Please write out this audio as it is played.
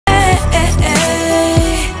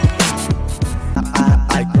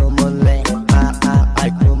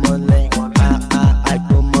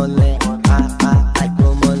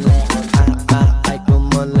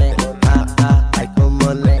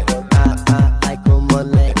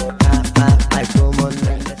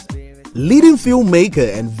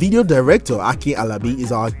filmmaker and video director Akin Alabi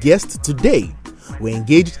is our guest today. We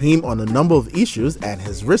engaged him on a number of issues and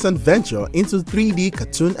his recent venture into 3D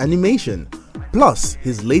cartoon animation, plus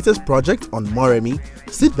his latest project on Moremi.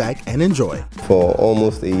 Sit back and enjoy. For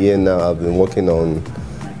almost a year now, I've been working on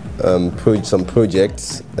some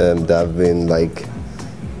projects that have been like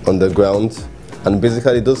on the ground, and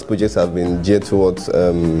basically those projects have been geared towards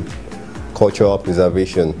cultural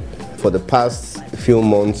preservation. For the past few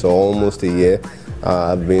months or almost a year,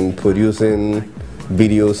 I've been producing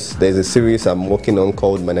videos. There's a series I'm working on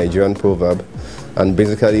called My Nigerian Proverb, and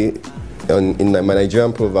basically in My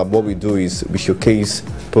Nigerian Proverb, what we do is we showcase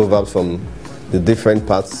proverbs from the different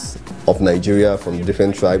parts of Nigeria, from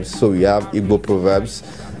different tribes. So we have Igbo proverbs,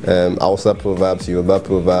 Hausa proverbs, Yoruba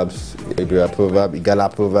proverbs, Ibira proverb,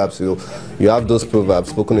 Igala proverbs. So you have those proverbs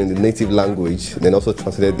spoken in the native language, then also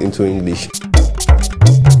translated into English.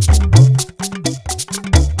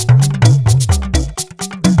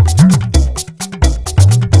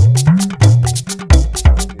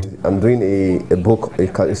 I'm doing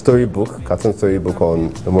a storybook, cartoon storybook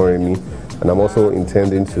on Moremi, and I'm also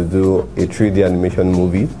intending to do a 3D animation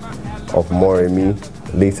movie of Moremi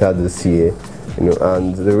later this year.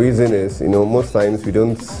 And the reason is, most times we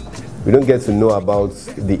don't get to know about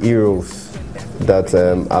the heroes that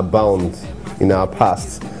abound in our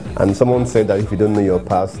past. And someone said that if you don't know your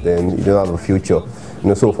past, then you don't have a future.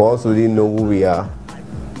 So for us to really know who we are,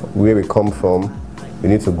 where we come from, we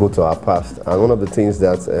need to go to our past. And one of the things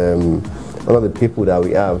that, one of the people that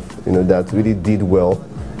we have, that really did well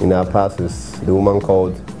in our past is the woman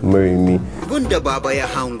called Moremi. Gunda baba ya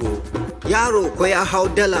hango, yaro ko ya hau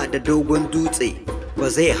dala da dogon dutse, ba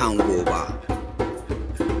zai hango ba.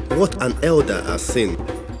 What an elder has seen,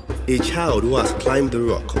 a child who has climbed the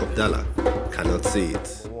rock of Dala cannot see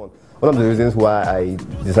it. One of the reasons why I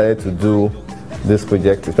decided to do this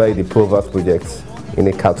project, especially the Proverbs project, in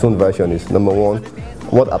a cartoon version is, number one,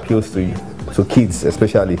 what appeals to kids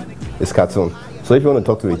especially is cartoon. So if you want to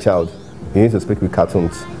talk to a child, you need to speak with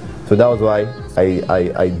cartoons. So that was why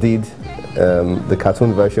I did the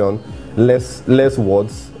cartoon version, less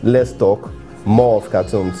words, less talk, more of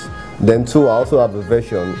cartoons. Then two, I also have a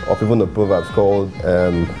version of even the proverbs called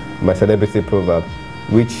My Celebrity Proverb,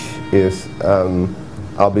 which is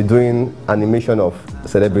I'll be doing animation of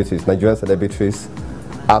celebrities, Nigerian celebrities,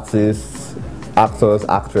 artists, actors,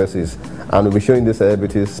 actresses, and we'll be showing the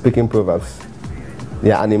celebrities speaking proverbs.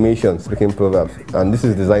 Yeah, animation, speaking proverbs. And this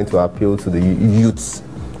is designed to appeal to the youths,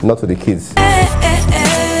 not to the kids.